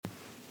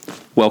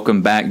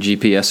Welcome back,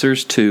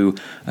 GPSers, to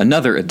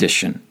another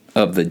edition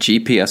of the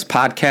GPS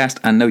Podcast.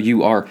 I know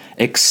you are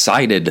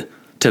excited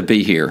to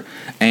be here,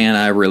 and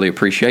I really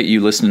appreciate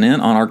you listening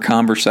in on our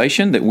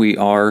conversation that we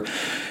are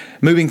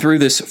moving through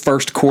this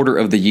first quarter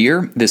of the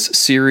year, this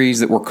series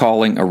that we're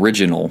calling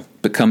Original,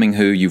 Becoming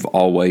Who You've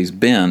Always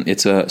Been.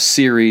 It's a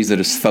series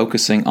that is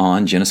focusing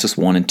on Genesis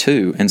 1 and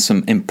 2 and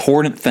some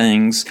important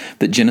things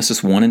that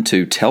Genesis 1 and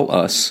 2 tell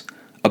us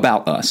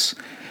about us.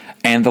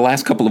 And the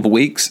last couple of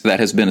weeks,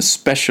 that has been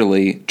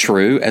especially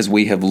true as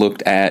we have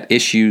looked at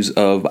issues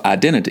of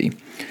identity.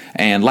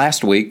 And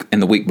last week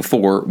and the week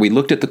before, we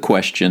looked at the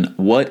question,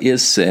 what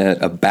is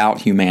said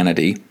about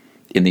humanity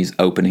in these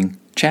opening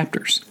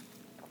chapters?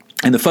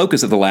 And the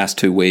focus of the last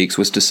 2 weeks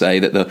was to say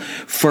that the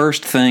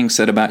first thing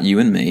said about you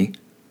and me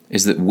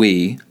is that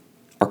we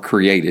are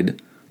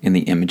created in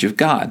the image of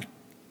God.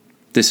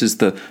 This is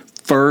the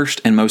first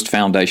and most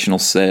foundational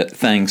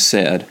thing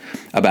said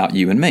about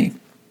you and me.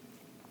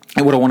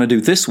 And what I want to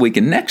do this week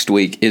and next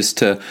week is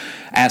to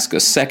ask a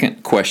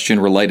second question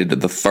related to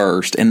the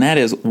first, and that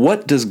is,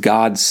 what does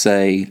God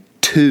say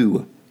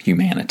to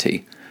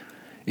humanity?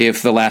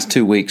 If the last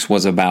 2 weeks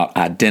was about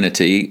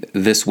identity,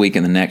 this week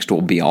and the next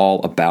will be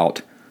all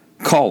about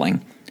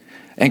calling.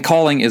 And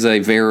calling is a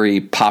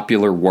very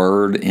popular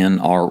word in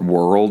our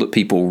world.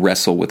 People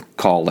wrestle with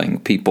calling.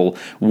 People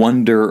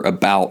wonder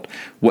about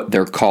what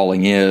their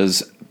calling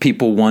is.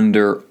 People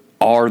wonder,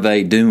 are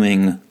they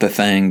doing the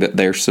thing that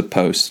they're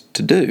supposed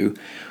to do?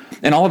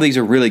 And all of these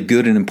are really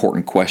good and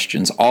important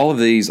questions. All of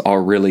these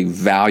are really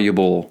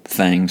valuable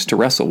things to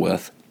wrestle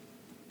with.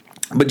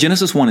 But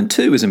Genesis 1 and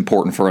 2 is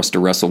important for us to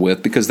wrestle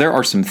with because there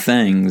are some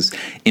things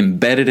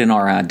embedded in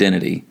our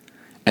identity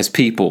as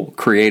people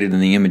created in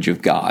the image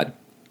of God,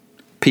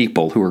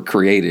 people who are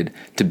created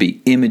to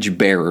be image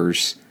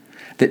bearers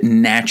that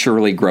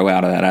naturally grow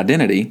out of that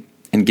identity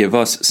and give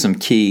us some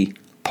key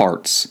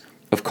parts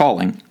of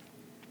calling.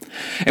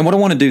 And what I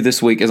want to do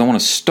this week is I want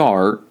to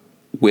start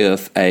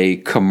with a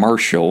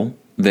commercial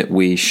that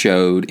we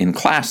showed in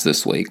class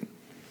this week.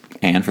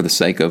 And for the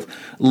sake of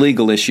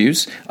legal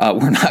issues,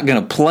 we're not going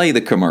to play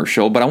the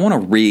commercial, but I want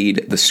to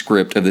read the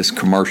script of this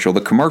commercial. The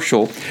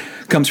commercial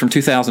comes from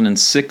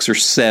 2006 or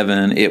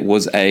 7. It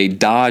was a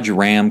Dodge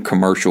Ram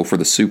commercial for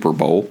the Super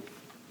Bowl.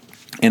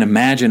 And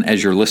imagine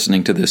as you're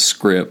listening to this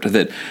script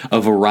that a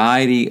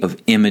variety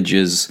of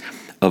images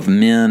of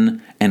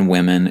men and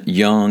women,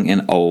 young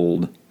and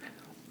old,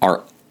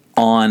 are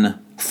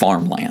on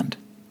farmland.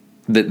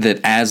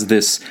 That as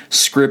this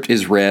script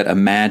is read,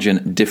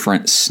 imagine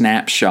different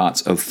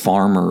snapshots of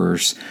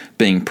farmers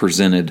being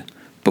presented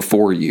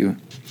before you.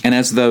 And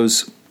as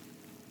those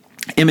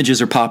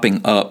images are popping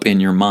up in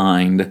your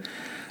mind,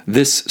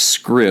 this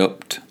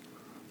script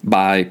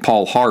by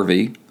Paul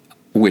Harvey,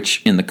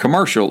 which in the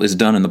commercial is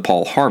done in the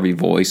Paul Harvey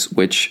voice,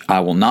 which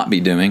I will not be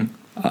doing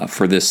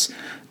for this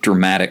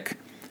dramatic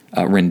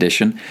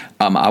rendition.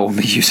 I will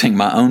be using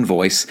my own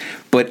voice.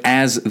 But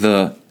as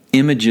the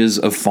images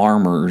of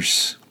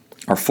farmers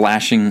are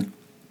flashing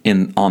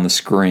on the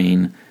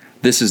screen,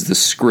 this is the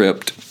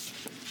script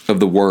of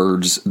the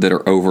words that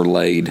are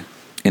overlaid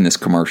in this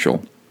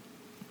commercial.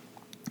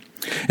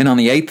 And on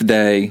the 8th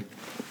day,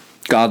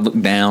 God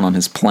looked down on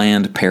his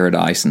planned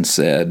paradise and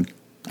said,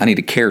 I need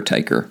a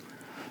caretaker.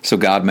 So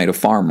God made a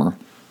farmer.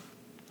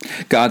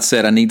 God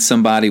said, I need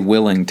somebody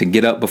willing to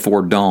get up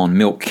before dawn,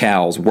 milk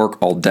cows, work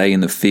all day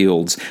in the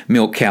fields,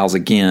 milk cows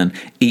again,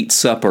 eat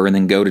supper, and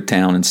then go to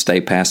town and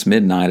stay past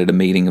midnight at a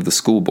meeting of the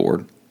school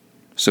board.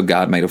 So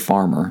God made a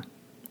farmer.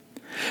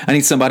 I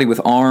need somebody with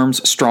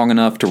arms strong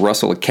enough to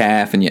rustle a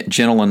calf and yet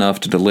gentle enough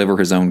to deliver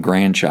his own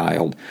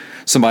grandchild.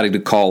 Somebody to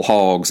call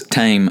hogs,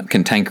 tame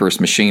cantankerous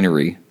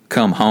machinery,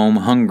 come home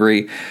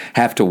hungry,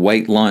 have to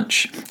wait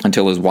lunch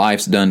until his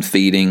wife's done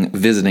feeding,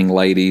 visiting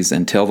ladies,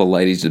 and tell the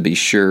ladies to be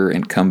sure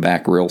and come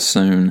back real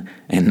soon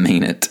and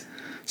mean it.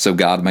 So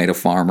God made a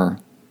farmer.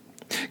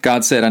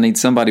 God said, I need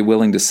somebody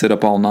willing to sit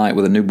up all night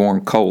with a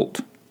newborn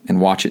colt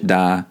and watch it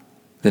die,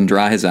 then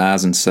dry his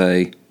eyes and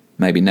say,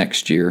 maybe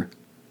next year.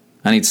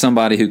 I need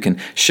somebody who can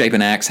shape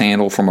an axe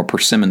handle from a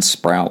persimmon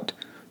sprout,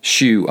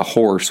 shoe a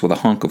horse with a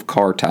hunk of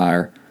car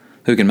tire,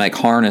 who can make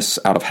harness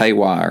out of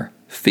haywire,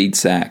 feed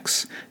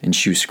sacks, and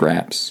shoe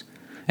scraps,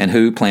 and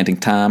who, planting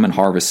time and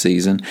harvest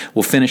season,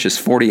 will finish his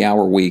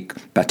 40-hour week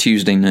by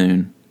Tuesday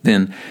noon,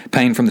 then,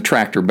 paying from the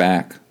tractor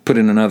back, put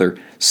in another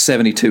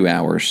 72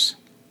 hours.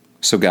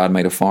 So God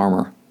made a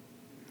farmer.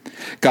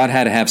 God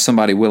had to have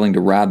somebody willing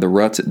to ride the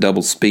ruts at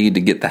double speed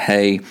to get the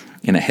hay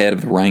in ahead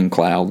of the rain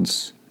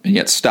clouds, and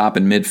yet stop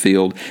in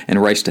midfield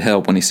and race to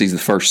help when he sees the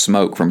first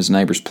smoke from his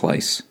neighbor's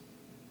place.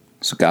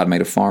 So God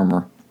made a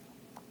farmer.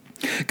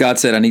 God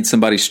said, I need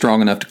somebody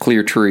strong enough to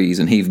clear trees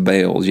and heave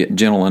bales, yet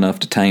gentle enough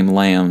to tame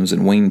lambs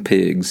and wean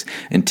pigs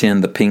and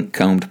tend the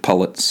pink-combed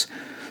pullets,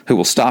 who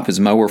will stop his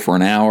mower for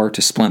an hour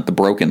to splint the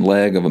broken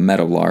leg of a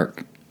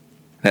meadowlark.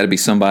 That'd be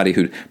somebody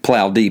who'd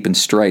plow deep and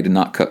straight and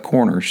not cut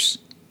corners.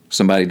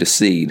 Somebody to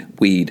seed,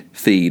 weed,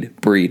 feed,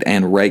 breed,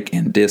 and rake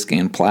and disc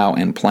and plow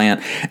and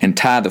plant and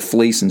tie the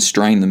fleece and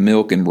strain the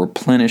milk and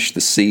replenish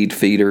the seed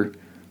feeder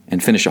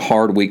and finish a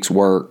hard week's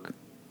work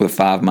with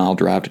a 5-mile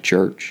drive to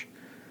church.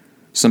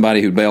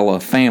 Somebody who'd bail a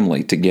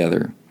family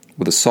together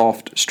with a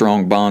soft,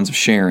 strong bonds of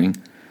sharing,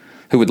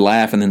 who would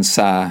laugh and then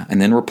sigh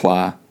and then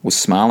reply with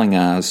smiling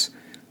eyes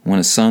when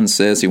his son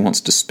says he wants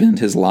to spend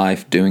his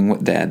life doing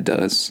what Dad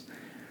does.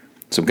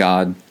 So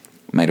God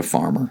made a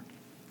farmer.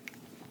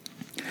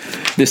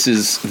 This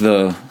is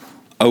the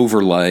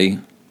overlay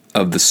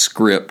of the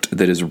script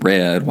that is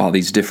read while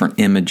these different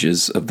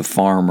images of the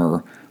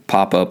farmer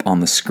pop up on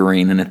the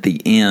screen. And at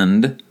the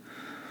end,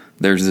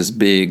 there's this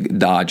big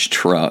Dodge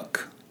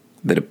truck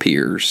that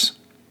appears.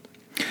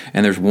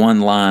 And there's one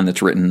line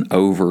that's written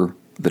over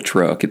the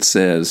truck. It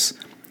says,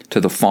 "To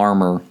the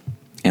farmer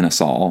in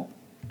us all."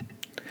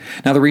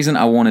 Now, the reason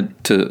I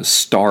wanted to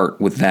start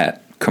with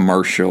that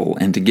commercial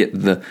and to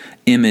get the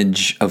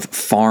image of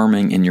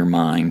farming in your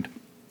mind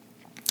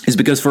is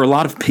because for a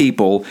lot of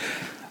people,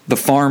 the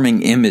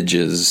farming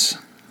images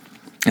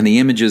and the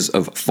images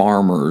of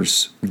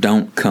farmers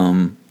don't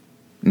come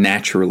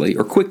naturally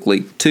or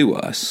quickly to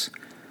us.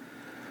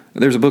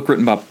 There's a book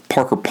written by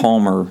Parker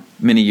Palmer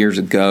many years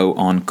ago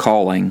on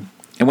calling,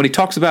 and what he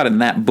talks about in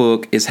that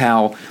book is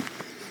how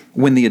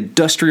when the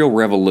Industrial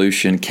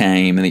Revolution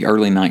came in the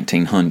early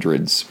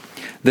 1900s,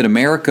 that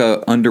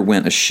America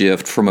underwent a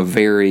shift from a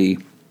very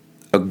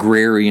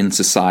agrarian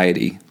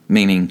society,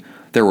 meaning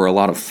there were a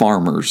lot of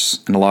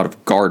farmers and a lot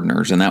of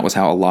gardeners, and that was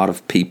how a lot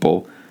of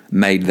people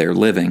made their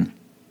living.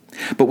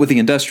 But with the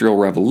Industrial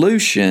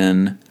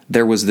Revolution,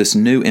 there was this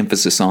new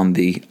emphasis on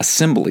the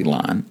assembly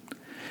line.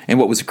 And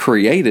what was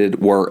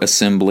created were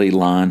assembly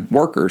line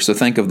workers. So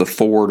think of the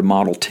Ford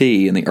Model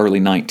T in the early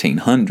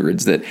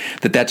 1900s,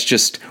 that's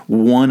just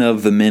one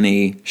of the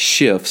many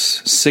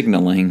shifts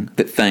signaling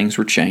that things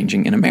were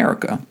changing in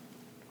America.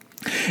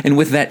 And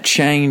with that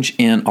change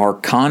in our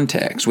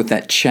context, with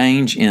that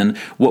change in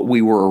what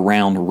we were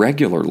around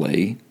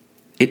regularly,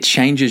 it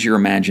changes your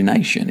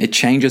imagination. It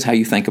changes how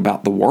you think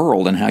about the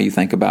world and how you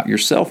think about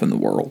yourself in the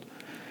world.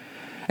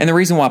 And the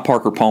reason why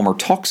Parker Palmer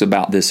talks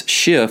about this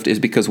shift is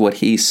because what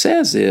he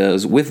says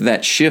is, with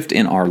that shift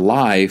in our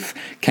life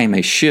came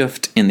a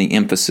shift in the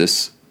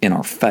emphasis in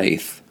our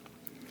faith.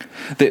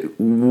 That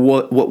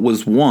what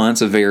was once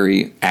a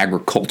very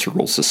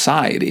agricultural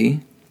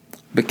society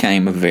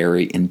became a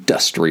very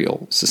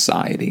industrial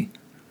society.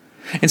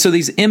 And so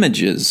these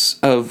images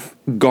of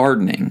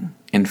gardening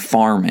and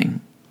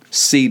farming,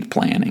 seed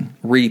planting,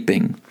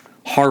 reaping,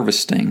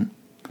 harvesting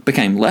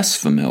became less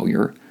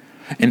familiar,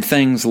 and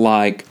things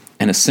like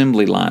an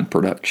assembly line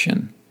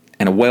production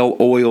and a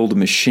well-oiled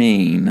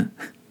machine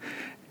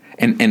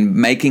and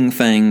making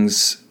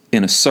things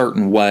in a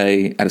certain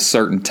way at a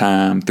certain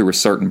time through a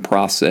certain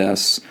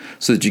process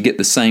so that you get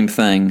the same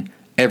thing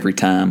every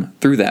time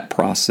through that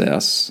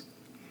process.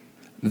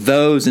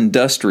 Those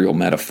industrial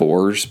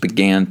metaphors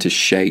began to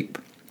shape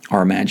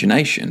our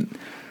imagination.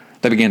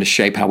 They began to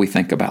shape how we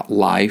think about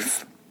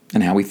life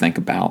and how we think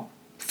about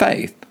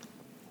faith.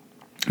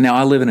 Now,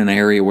 I live in an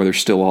area where there's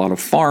still a lot of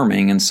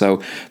farming, and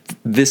so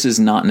this is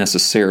not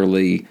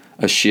necessarily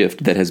a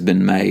shift that has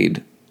been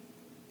made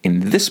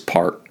in this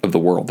part of the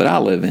world that I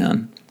live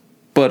in.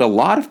 But a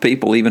lot of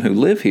people, even who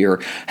live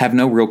here, have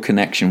no real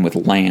connection with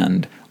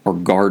land or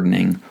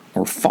gardening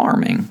or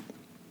farming.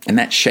 And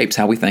that shapes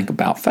how we think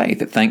about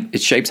faith.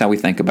 It shapes how we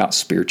think about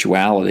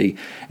spirituality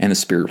and the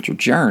spiritual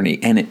journey.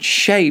 And it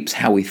shapes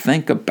how we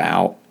think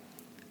about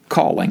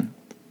calling.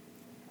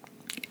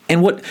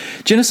 And what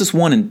Genesis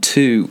 1 and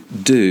 2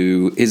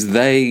 do is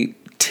they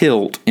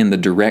tilt in the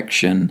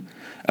direction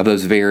of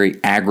those very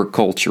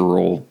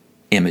agricultural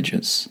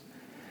images.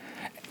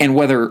 And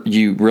whether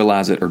you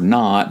realize it or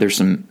not, there's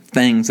some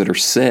things that are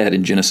said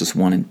in Genesis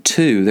 1 and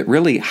 2 that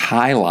really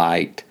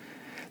highlight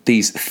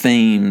these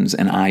themes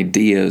and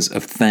ideas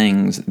of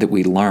things that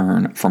we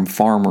learn from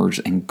farmers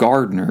and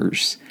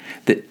gardeners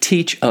that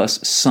teach us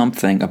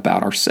something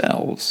about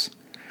ourselves.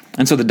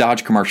 And so the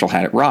Dodge commercial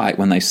had it right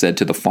when they said,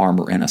 "To the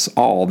farmer in us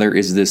all." There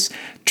is this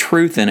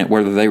truth in it,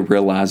 whether they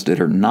realized it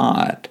or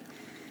not,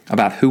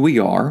 about who we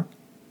are,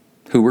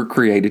 who we're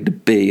created to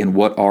be, and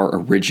what our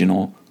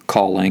original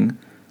calling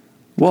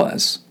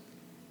was.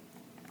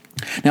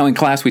 Now, in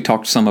class, we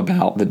talked some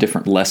about the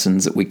different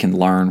lessons that we can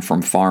learn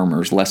from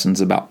farmers,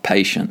 lessons about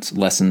patience,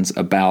 lessons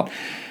about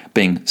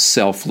being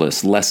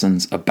selfless,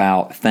 lessons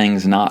about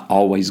things not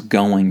always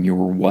going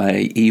your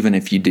way, even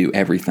if you do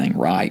everything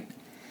right.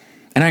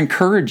 And I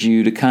encourage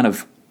you to kind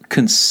of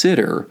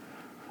consider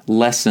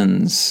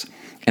lessons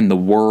in the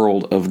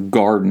world of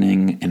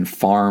gardening and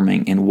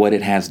farming and what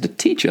it has to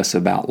teach us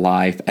about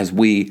life as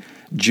we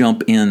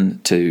jump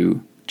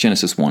into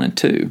Genesis 1 and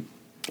 2.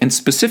 And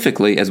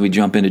specifically as we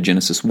jump into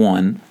Genesis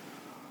 1,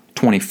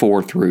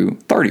 24 through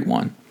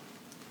 31.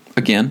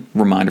 Again,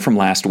 reminder from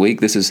last week,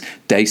 this is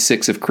day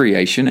 6 of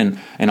creation,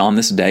 and on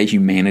this day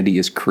humanity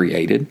is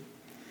created.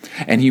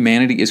 And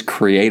humanity is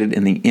created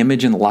in the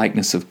image and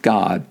likeness of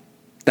God.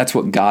 That's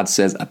what God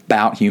says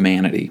about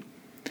humanity.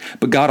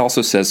 But God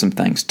also says some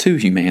things to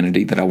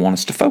humanity that I want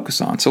us to focus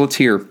on. So let's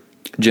hear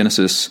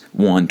Genesis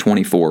 1,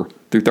 24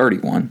 through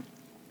 31.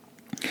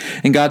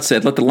 "And God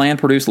said, 'Let the land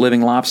produce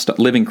living livestock,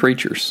 living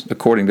creatures,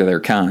 according to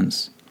their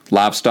kinds,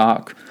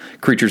 livestock,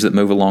 creatures that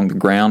move along the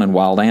ground, and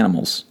wild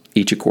animals,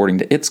 each according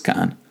to its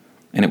kind.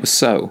 And it was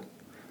so.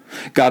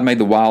 God made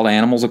the wild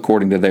animals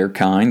according to their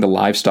kind, the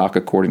livestock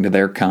according to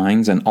their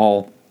kinds, and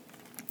all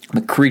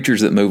the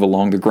creatures that move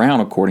along the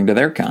ground according to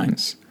their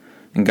kinds.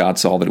 And God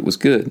saw that it was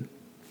good.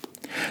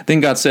 Then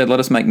God said, "Let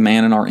us make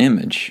man in our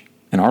image,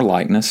 in our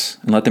likeness,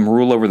 and let them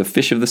rule over the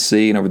fish of the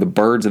sea, and over the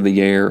birds of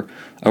the air,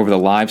 over the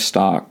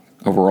livestock,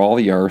 over all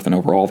the earth, and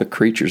over all the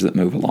creatures that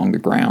move along the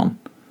ground."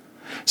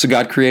 So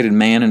God created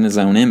man in his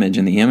own image.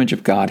 In the image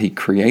of God he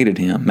created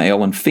him.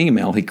 Male and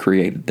female he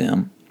created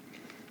them.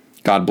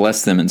 God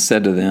blessed them and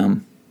said to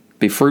them,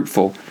 "Be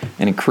fruitful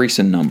and increase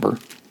in number.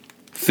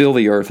 Fill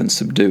the earth and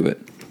subdue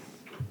it.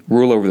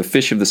 Rule over the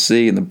fish of the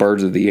sea and the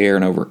birds of the air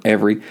and over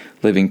every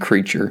living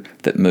creature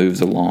that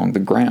moves along the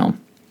ground."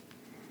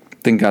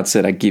 Then God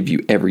said, "I give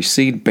you every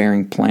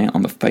seed-bearing plant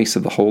on the face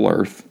of the whole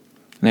earth,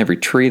 and every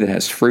tree that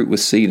has fruit with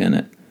seed in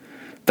it.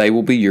 They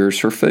will be yours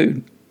for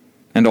food.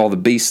 And all the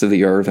beasts of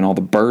the earth and all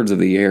the birds of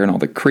the air and all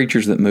the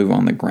creatures that move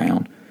on the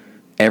ground,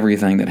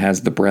 everything that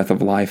has the breath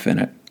of life in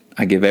it,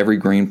 I give every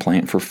green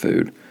plant for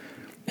food."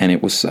 And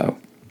it was so.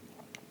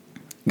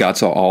 God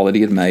saw all that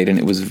he had made, and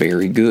it was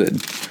very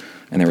good.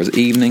 And there was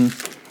evening,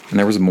 and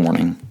there was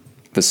morning,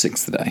 the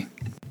sixth day.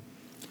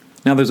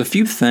 Now, there's a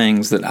few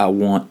things that I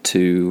want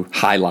to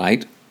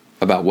highlight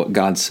about what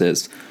God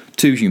says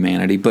to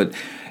humanity, but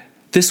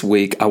this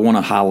week I want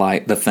to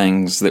highlight the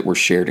things that were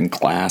shared in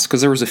class,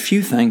 because there was a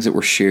few things that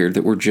were shared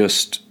that were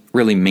just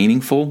really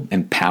meaningful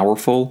and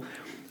powerful,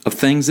 of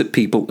things that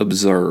people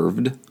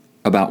observed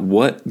about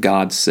what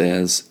God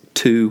says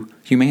to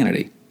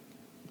humanity,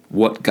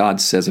 what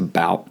God says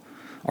about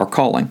our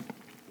calling.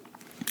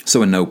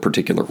 So in no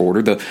particular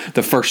order,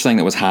 the first thing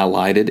that was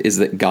highlighted is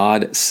that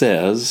God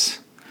says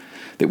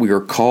that we are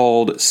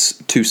called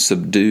to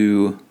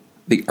subdue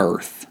the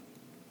earth.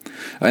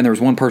 And there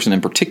was one person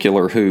in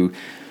particular who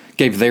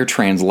gave their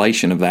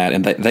translation of that,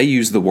 and they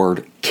used the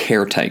word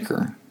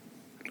caretaker.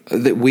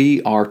 That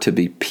we are to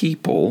be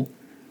people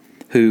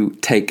who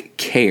take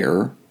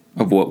care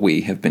of what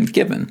we have been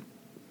given.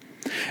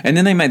 And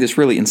then they made this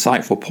really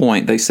insightful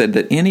point. They said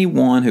that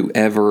anyone who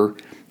ever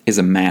is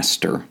a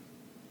master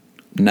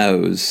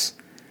knows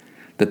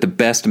that the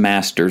best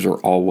masters are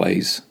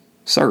always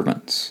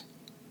servants.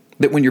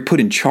 That when you're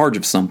put in charge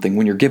of something,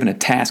 when you're given a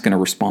task and a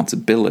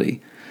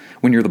responsibility,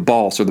 when you're the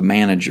boss or the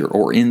manager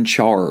or in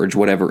charge,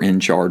 whatever in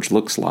charge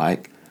looks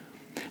like,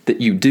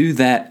 that you do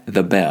that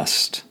the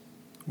best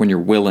when you're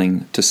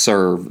willing to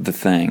serve the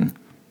thing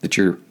that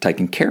you're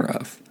taking care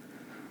of.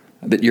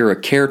 That you're a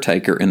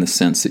caretaker in the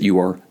sense that you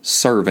are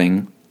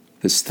serving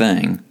this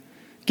thing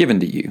given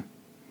to you.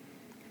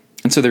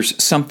 And so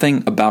there's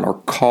something about our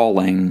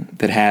calling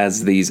that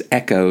has these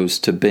echoes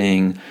to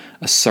being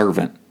a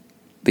servant,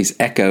 these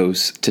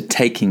echoes to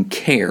taking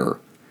care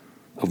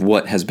of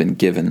what has been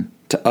given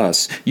to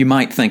us. You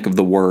might think of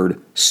the word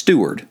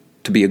steward,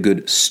 to be a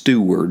good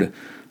steward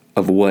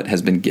of what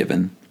has been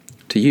given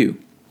to you.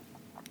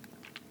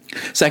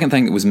 Second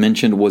thing that was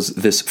mentioned was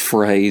this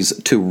phrase,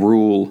 to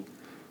rule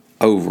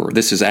over.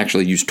 This is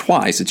actually used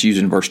twice. It's used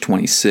in verse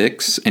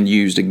 26 and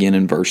used again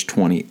in verse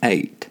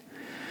 28.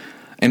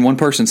 And one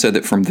person said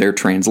that from their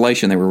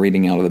translation, they were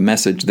reading out of the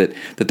Message, that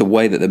the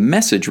way that the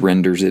Message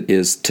renders it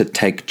is to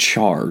take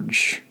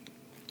charge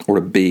or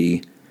to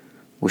be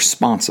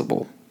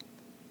responsible.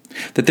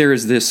 That there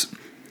is this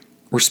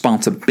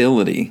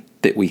responsibility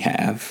that we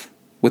have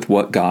with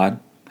what God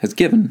has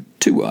given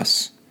to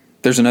us.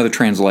 There's another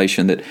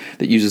translation that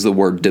uses the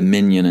word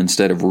dominion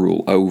instead of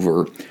rule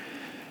over.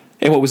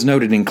 And what was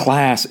noted in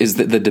class is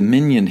that the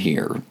dominion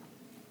here,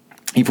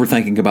 if we're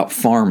thinking about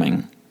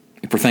farming,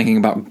 if we're thinking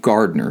about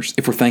gardeners,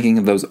 if we're thinking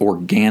of those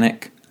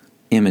organic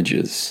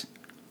images,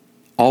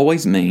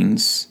 always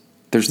means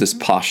there's this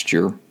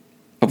posture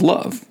of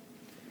love.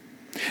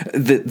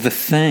 The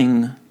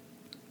thing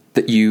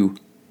that you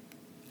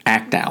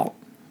act out,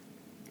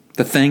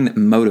 the thing that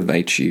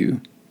motivates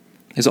you,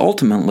 is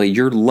ultimately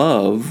your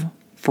love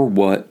for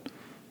what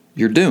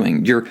you're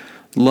doing, your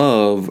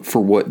love for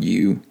what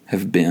you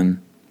have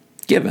been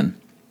given.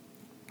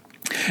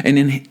 And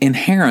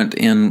inherent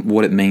in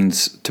what it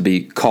means to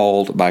be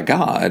called by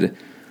God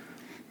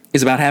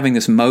is about having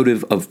this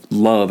motive of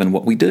love in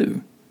what we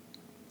do.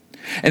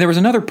 And there was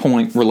another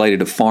point related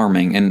to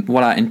farming, and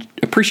what I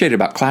appreciated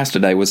about class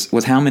today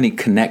was how many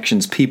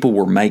connections people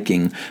were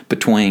making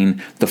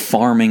between the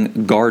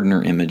farming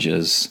gardener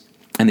images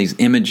and these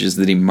images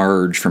that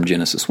emerge from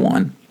Genesis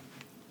 1.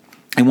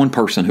 And one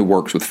person who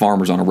works with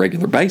farmers on a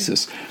regular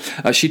basis,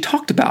 she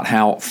talked about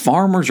how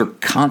farmers are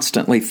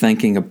constantly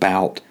thinking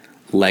about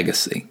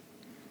legacy.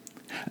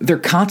 They're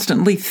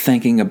constantly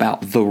thinking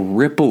about the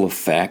ripple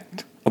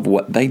effect of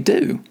what they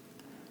do.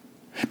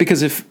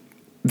 Because if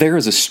there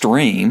is a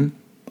stream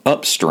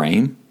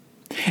upstream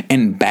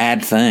and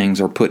bad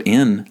things are put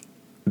in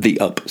the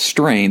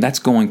upstream, that's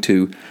going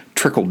to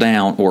trickle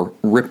down or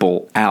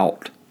ripple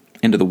out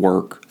into the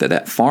work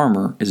that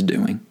farmer is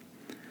doing.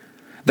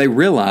 They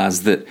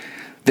realize that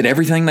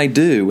everything they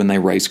do when they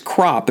raise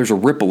crop, there's a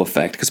ripple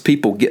effect because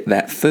people get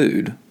that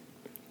food.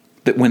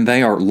 that when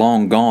they are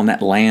long gone,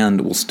 that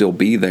land will still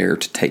be there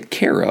to take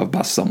care of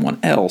by someone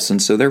else.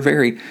 And so they're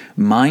very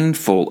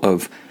mindful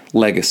of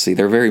legacy.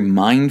 They're very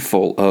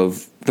mindful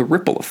of the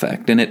ripple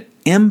effect, and it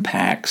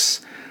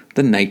impacts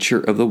the nature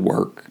of the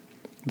work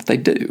that they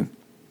do.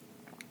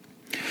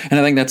 And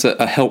I think that's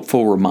a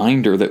helpful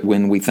reminder that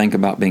when we think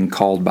about being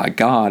called by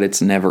God,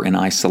 it's never in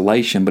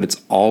isolation, but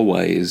it's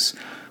always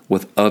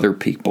with other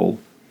people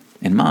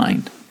in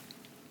mind.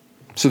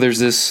 So there's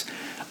this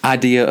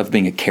idea of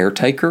being a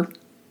caretaker,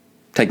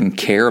 taking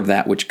care of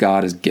that which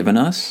God has given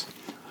us.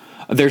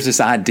 There's this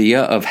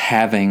idea of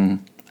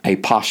having a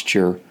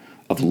posture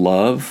of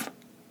love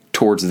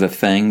towards the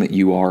thing that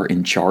you are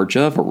in charge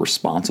of or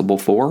responsible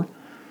for.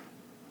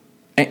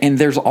 And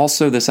there's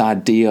also this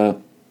idea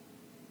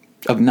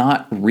of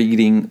not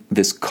reading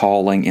this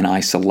calling in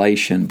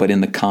isolation, but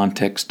in the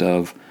context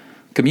of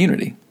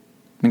community.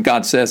 And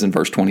God says in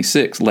verse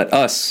 26, let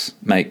us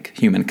make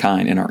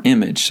humankind in our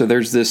image. So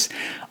there's this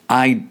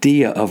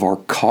idea of our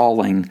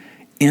calling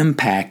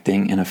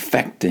impacting and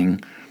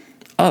affecting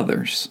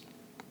others.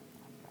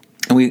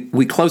 And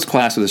we close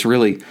class with this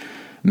really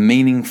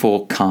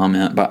meaningful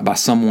comment by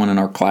someone in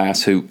our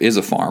class who is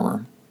a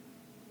farmer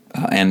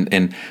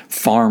and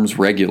farms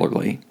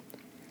regularly.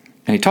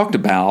 And he talked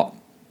about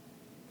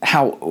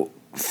how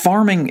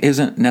farming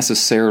isn't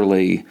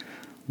necessarily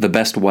the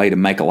best way to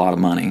make a lot of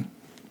money.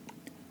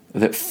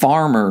 That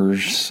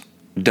farmers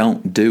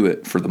don't do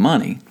it for the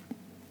money,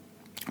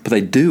 but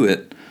they do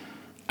it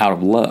out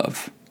of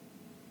love.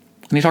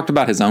 And he talked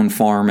about his own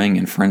farming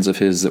and friends of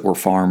his that were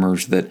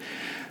farmers, that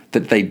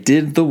they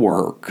did the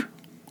work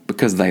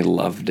because they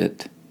loved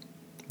it.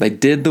 They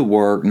did the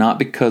work not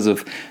because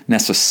of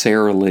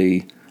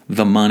necessarily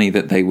the money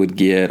that they would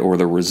get or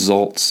the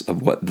results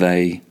of what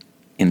they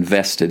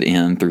invested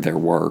in through their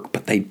work,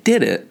 but they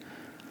did it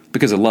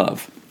because of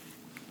love.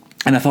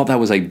 And I thought that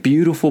was a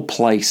beautiful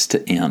place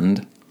to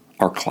end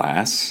our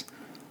class,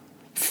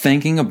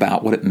 thinking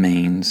about what it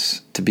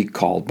means to be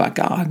called by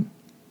God.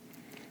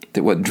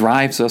 That what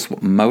drives us,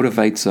 what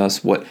motivates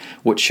us,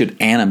 what should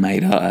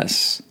animate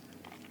us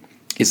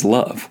is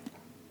love.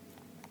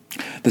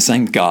 The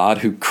same God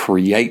who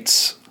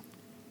creates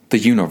the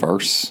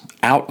universe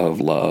out of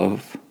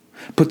love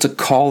puts a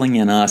calling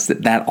in us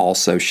that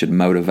also should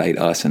motivate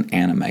us and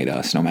animate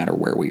us no matter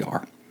where we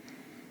are.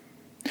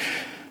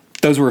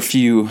 Those were a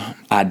few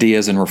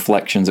ideas and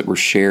reflections that were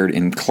shared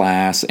in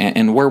class,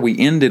 and where we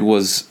ended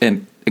was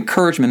an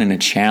encouragement and a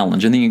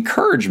challenge. And the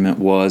encouragement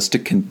was to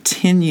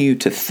continue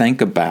to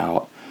think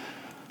about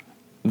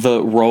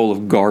the role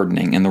of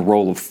gardening and the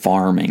role of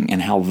farming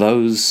and how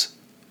those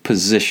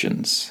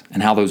positions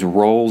and how those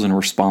roles and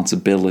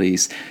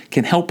responsibilities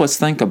can help us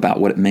think about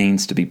what it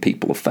means to be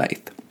people of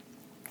faith.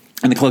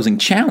 And the closing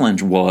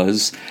challenge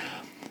was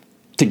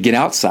to get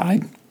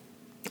outside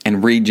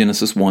and read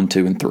Genesis 1,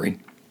 2, and 3.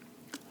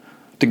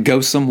 To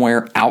go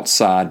somewhere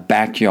outside,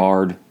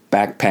 backyard,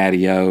 back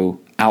patio,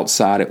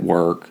 outside at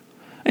work,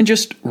 and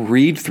just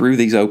read through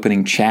these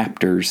opening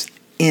chapters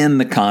in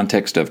the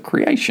context of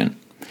creation.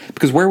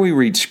 Because where we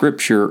read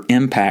Scripture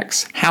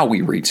impacts how we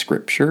read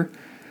Scripture.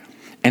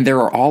 And there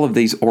are all of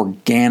these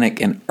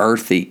organic and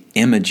earthy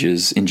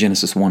images in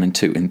Genesis 1 and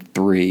 2 and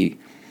 3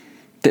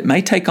 that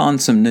may take on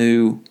some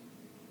new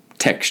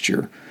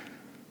texture.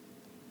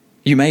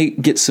 You may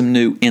get some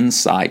new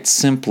insights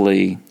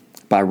simply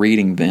by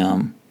reading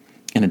them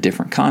in a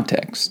different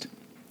context.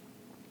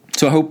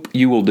 So I hope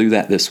you will do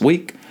that this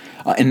week.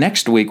 And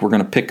next week, we're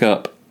going to pick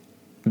up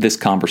this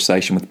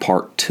conversation with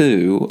part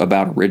 2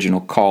 about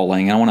original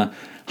calling. And I want to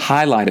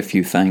highlight a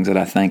few things that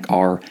I think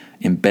are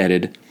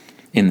embedded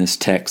in this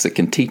text that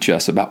can teach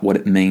us about what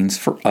it means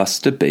for us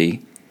to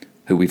be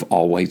who we've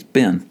always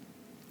been,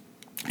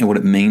 and what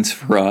it means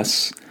for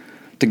us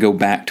to go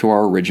back to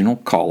our original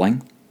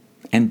calling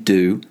and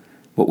do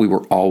what we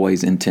were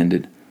always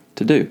intended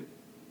to do.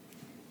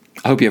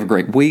 I hope you have a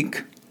great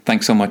week.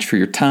 Thanks so much for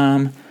your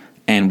time,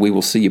 and we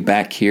will see you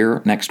back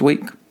here next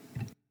week.